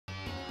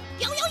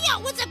Yo,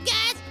 what's up,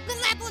 guys?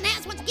 Little Apple in the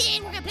house once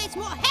again. We're gonna play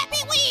some more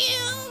Happy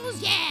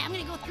Wheels. Yeah, I'm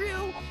gonna go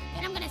through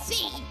and I'm gonna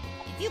see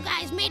if you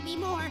guys made me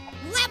more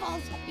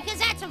levels, because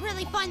that's a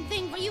really fun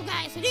thing for you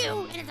guys to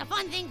do, and it's a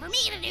fun thing for me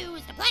to do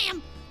is to play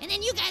them, and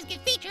then you guys get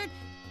featured.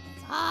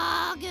 It's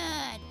all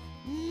good.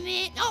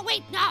 Oh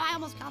wait, no, I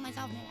almost called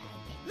myself okay.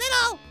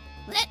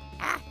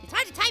 It's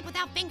hard to type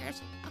without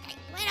fingers. Okay,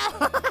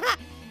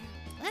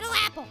 Little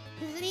Apple.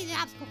 This is an easy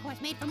obstacle course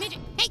made for Midget.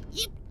 Hey,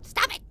 you,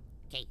 stop it.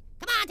 Okay,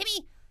 come on,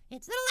 Timmy.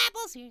 It's Little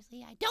Apple.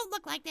 Seriously, I don't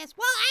look like this.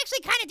 Well, I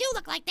actually kind of do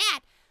look like that.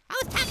 I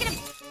was talking to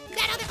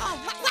that other,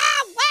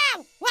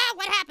 wow,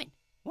 what happened?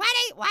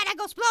 Why'd I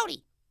go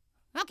splody?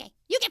 Okay,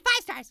 you get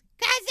 5 stars,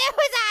 because it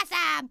was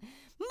awesome.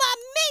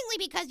 Mainly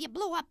because you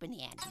blew up in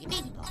the end. You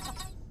made me blow up.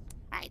 Okay.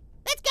 All right,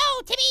 let's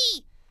go,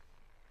 Timmy.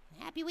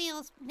 Happy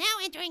Wheels, now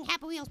entering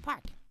Happy Wheels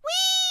Park.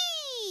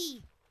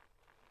 Whee!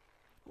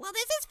 Well,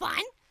 this is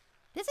fun.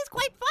 This is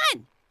quite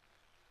fun.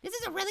 This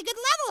is a really good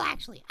level,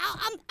 actually.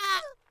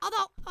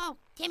 Although, oh,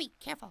 Timmy,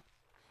 careful.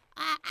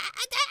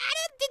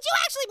 Did you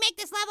actually make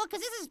this level?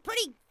 Because this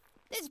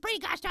is pretty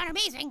gosh darn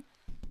amazing.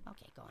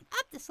 Okay, going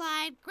up the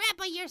slide.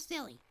 Grandpa, you're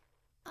silly.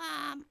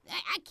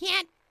 I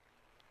can't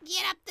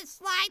get up the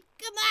slide.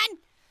 Come on.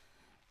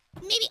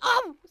 Maybe,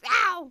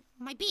 ow,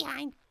 my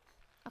behind.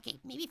 Okay,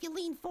 maybe if you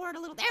lean forward a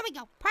little. There we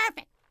go.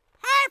 Perfect.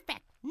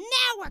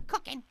 Now we're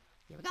cooking.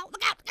 Here we go.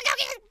 Look out.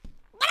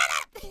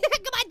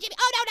 Come on, Jimmy.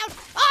 Oh, no.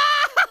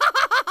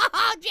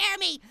 Oh,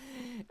 Jeremy.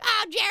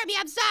 Oh, Jeremy,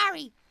 I'm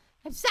sorry.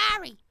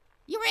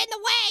 You were in the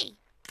way.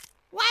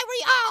 Why were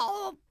you?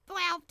 Oh,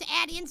 well, to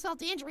add insult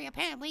to injury,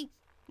 apparently.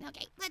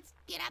 Okay, let's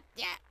get up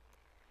there.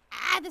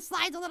 The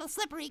slide's a little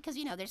slippery because,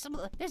 you know, there's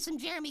some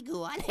Jeremy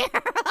goo on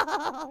there.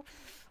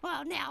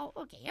 Oh, no.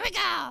 Okay, here we go.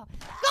 Oh, no,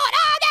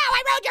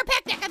 I ruined your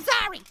picnic.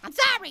 I'm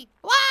sorry.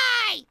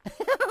 Why?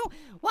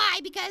 Why?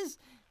 Because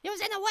it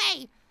was in the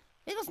way.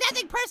 It was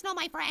nothing personal,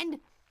 my friend.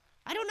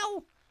 I don't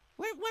know.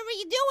 What were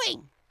you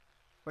doing?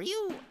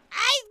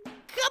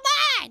 Come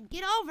on,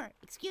 get over.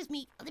 Excuse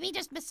me, let me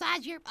just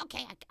massage your,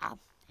 okay, man,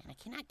 I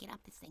cannot get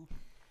up this thing.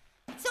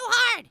 It's so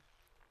hard.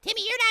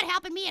 Timmy, you're not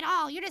helping me at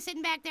all. You're just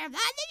sitting back there. Okay,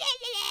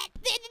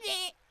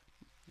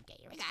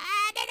 here we go.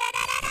 Oh, no!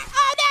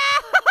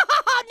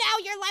 Oh, no,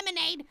 your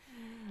lemonade.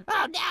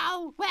 Oh,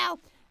 no. Well,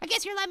 I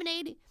guess your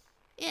lemonade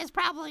is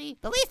probably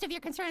the least of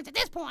your concerns at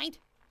this point.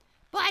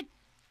 But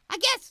I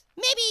guess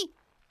maybe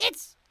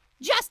it's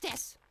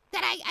justice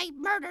that I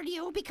murdered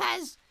you,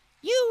 because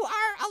you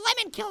are a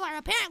lemon killer,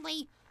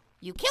 apparently.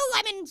 You kill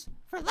lemons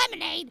for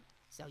lemonade,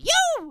 so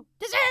you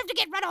deserve to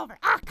get run over.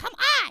 Oh, come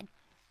on.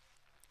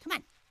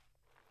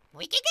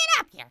 We can get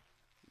up here.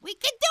 We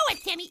can do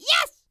it, Timmy.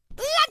 Yes!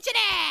 Lunch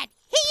it!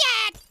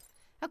 He-yet!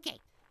 Okay,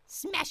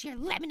 smash your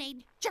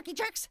lemonade, jerky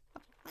jerks.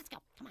 Okay, let's go.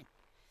 Come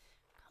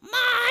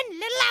on,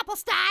 Little Apple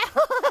style.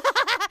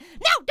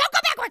 No, don't go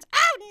backwards.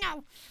 Oh,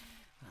 no.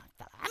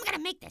 Oh, I'm going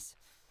to make this.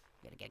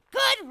 We're going to get a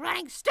good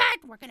running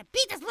start. We're going to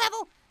beat this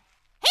level.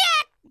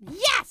 Hit!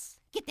 Yes!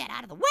 Get that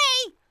out of the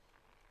way.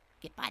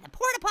 Get by the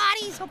porta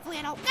potties. Hopefully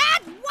I don't.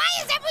 God, why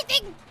is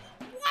everything?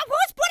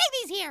 Who's putting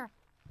these here?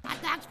 Hot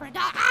dogs for $1.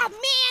 Oh,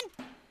 man.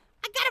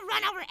 I got to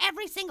run over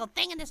every single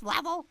thing in this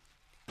level.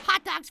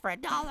 Hot dogs for $1.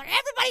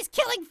 Everybody's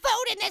killing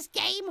food in this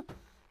game.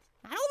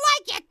 I don't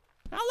like it.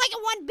 I don't like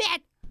it one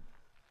bit.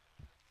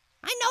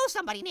 I know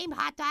somebody named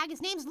Hot Dog.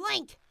 His name's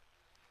Link.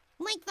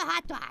 Link the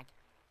Hot Dog.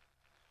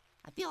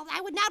 I feel I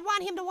would not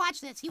want him to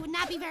watch this. He would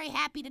not be very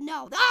happy to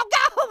know.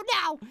 Oh,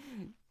 no.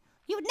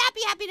 He would not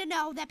be happy to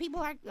know that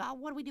people are,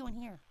 what are we doing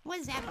here? What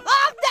is happening?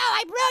 Oh, no,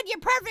 I ruined your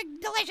perfect,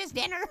 delicious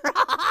dinner.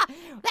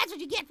 That's what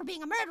you get for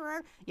being a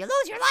murderer. You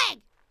lose your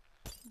leg.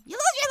 You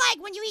lose your leg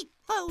when you eat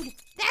food.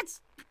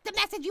 That's the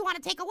message you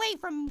want to take away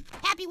from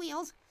Happy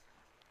Wheels.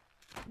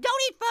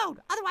 Don't eat food.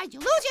 Otherwise, you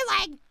lose your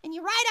leg and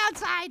you ride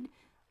outside,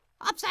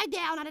 upside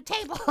down on a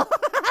table.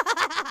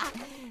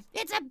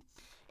 It's a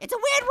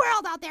weird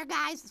world out there,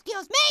 guys.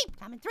 Excuse me.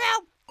 Coming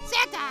through.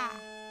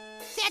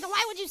 Santa,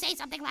 why would you say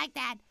something like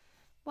that?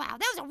 Wow,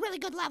 that was a really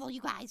good level, you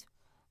guys.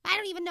 I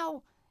don't even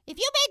know. If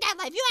you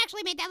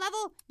actually made that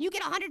level, you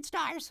get 100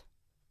 stars.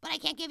 But I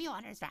can't give you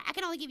 100 stars. I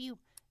can only give you,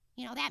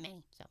 that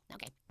many. So,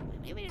 okay.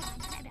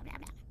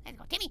 Let's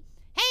go. Timmy.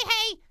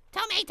 Hey,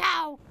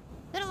 tomato.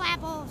 Little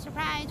Apple,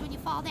 surprise when you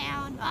fall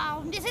down.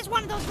 Oh, this is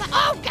one of those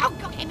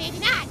okay, maybe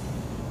not.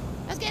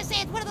 I was going to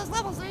say it's one of those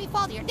levels where you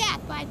fall to your death,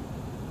 but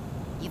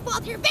you fall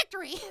to your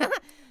victory.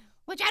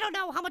 Which I don't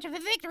know how much of a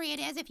victory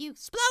it is if you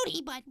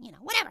splody, but,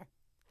 whatever.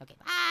 Okay,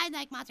 I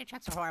like monster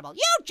trucks are horrible.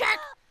 You jerk!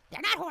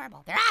 They're not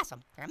horrible. They're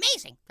awesome. They're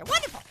amazing. They're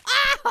wonderful.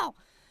 Oh!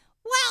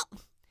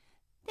 Well,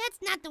 that's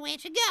not the way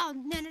it should go.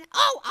 No.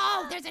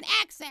 Oh, there's an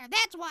axe there.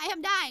 That's why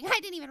I'm dying. I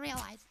didn't even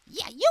realize.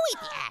 Yeah, you eat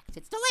the axe.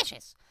 It's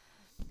delicious.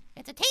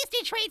 It's a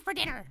tasty treat for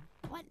dinner.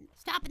 What?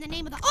 Stop in the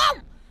name of the...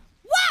 Oh!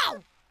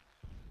 Wow!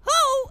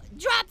 Who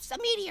drops a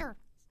meteor?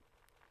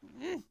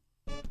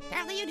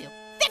 Apparently you do.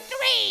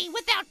 Victory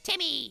without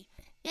Timmy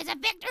is a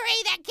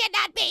victory that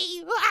cannot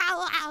be.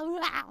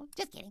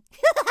 Just kidding.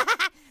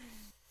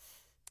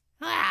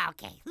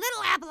 Okay,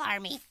 Little Apple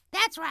Army.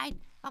 That's right.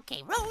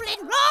 Okay,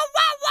 rolling, roll,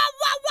 whoa, whoa,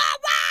 whoa, whoa,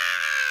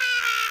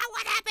 whoa!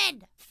 What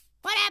happened?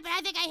 What happened?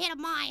 I think I hit a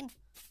mine.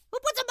 Who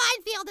puts a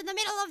minefield in the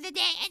middle of the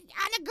day and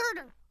on a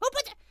girder?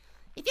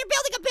 If you're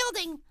building a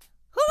building,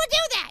 who would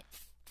do that?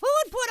 Who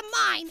would put a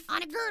mine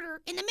on a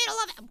girder in the middle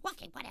of it?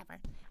 Okay, whatever.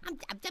 I'm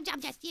just, I'm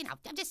just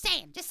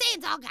saying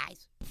it's all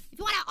guys. If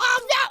you want to,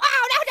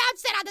 no, don't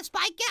sit on the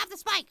spike. Get off the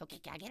spike. Okay,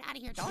 get out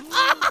of here. Don't.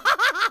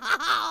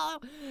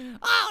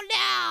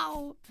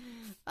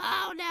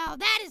 Oh no,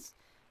 that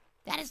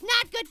is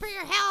not good for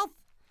your health.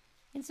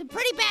 And some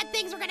pretty bad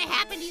things are going to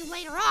happen to you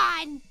later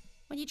on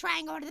when you try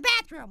and go to the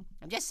bathroom.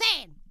 I'm just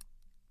saying.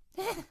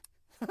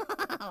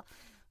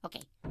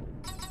 Okay.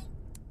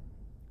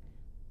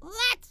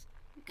 Let's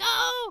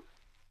go.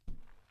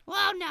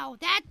 Oh no,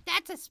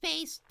 that's a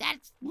space.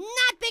 That's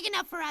not big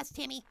enough for us,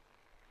 Timmy.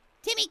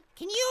 Timmy,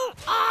 can you?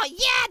 Oh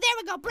yeah, there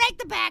we go. Break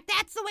the back.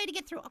 That's the way to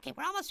get through. Okay,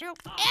 we're almost through.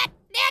 Come on.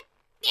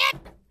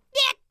 You're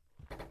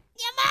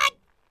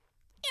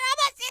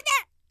almost in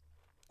there.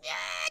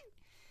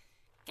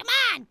 Come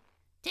on.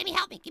 Timmy,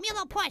 help me. Give me a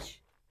little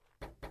push.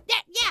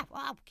 Yeah.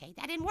 Well, okay,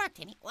 that didn't work,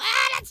 Timmy. Well,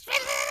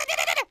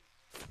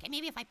 okay,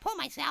 maybe if I pull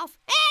myself.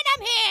 And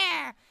I'm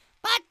here.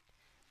 But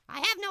I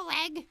have no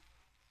leg.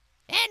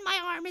 And my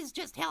arm is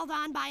just held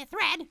on by a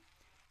thread.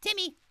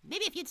 Timmy,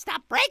 maybe if you'd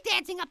stop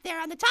breakdancing up there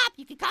on the top,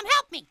 you could come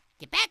help me.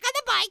 Get back on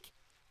the bike.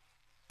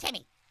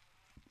 Timmy.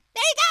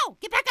 There you go.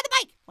 Get back on the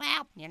bike.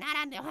 Well, you're not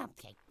on the...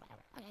 Okay,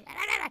 whatever.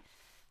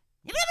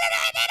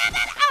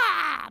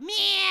 Ah,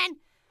 man.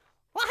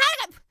 Well, how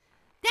did I...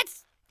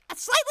 That's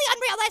slightly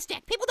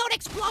unrealistic. People don't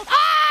explode.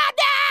 Oh,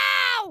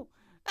 no!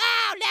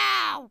 Oh,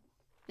 no.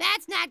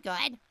 That's not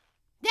good.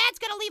 That's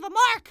going to leave a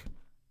mark.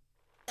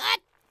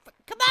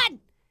 Come on.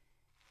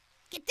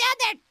 Get down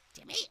there,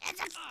 Timmy.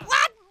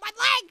 What? My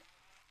leg.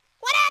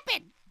 What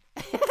happened?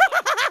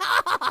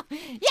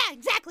 Yeah,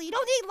 exactly. You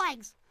don't need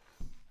legs.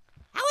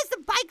 How is the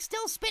bike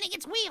still spinning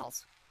its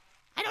wheels?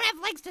 I don't have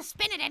legs to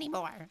spin it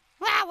anymore.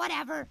 Well,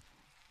 whatever.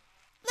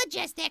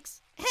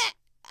 Logistics. I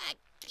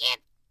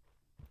can't.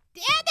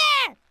 Down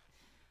there.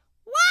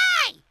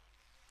 Why?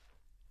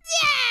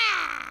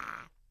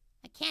 Yeah.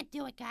 I can't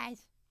do it,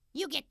 guys.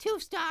 You get 2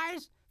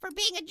 stars for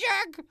being a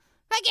jerk.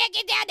 I can't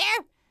get down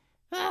there.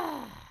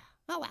 Oh,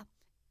 well.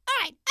 All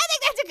right, I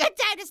think that's a good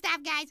time to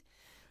stop, guys.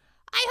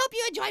 I hope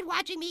you enjoyed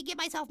watching me get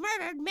myself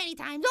murdered many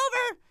times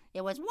over.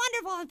 It was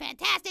wonderful and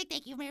fantastic.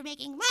 Thank you for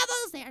making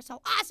levels. They are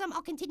so awesome.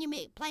 I'll continue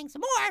playing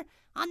some more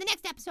on the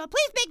next episode.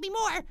 Please make me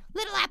more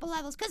Little Apple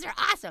levels because they're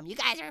awesome. You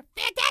guys are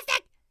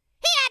fantastic.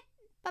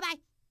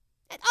 Bye-bye.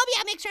 Oh,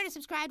 yeah, make sure to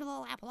subscribe to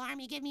Little Apple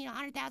Army. Give me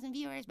 100,000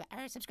 viewers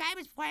or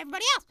subscribers before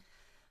everybody else.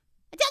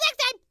 Until next time.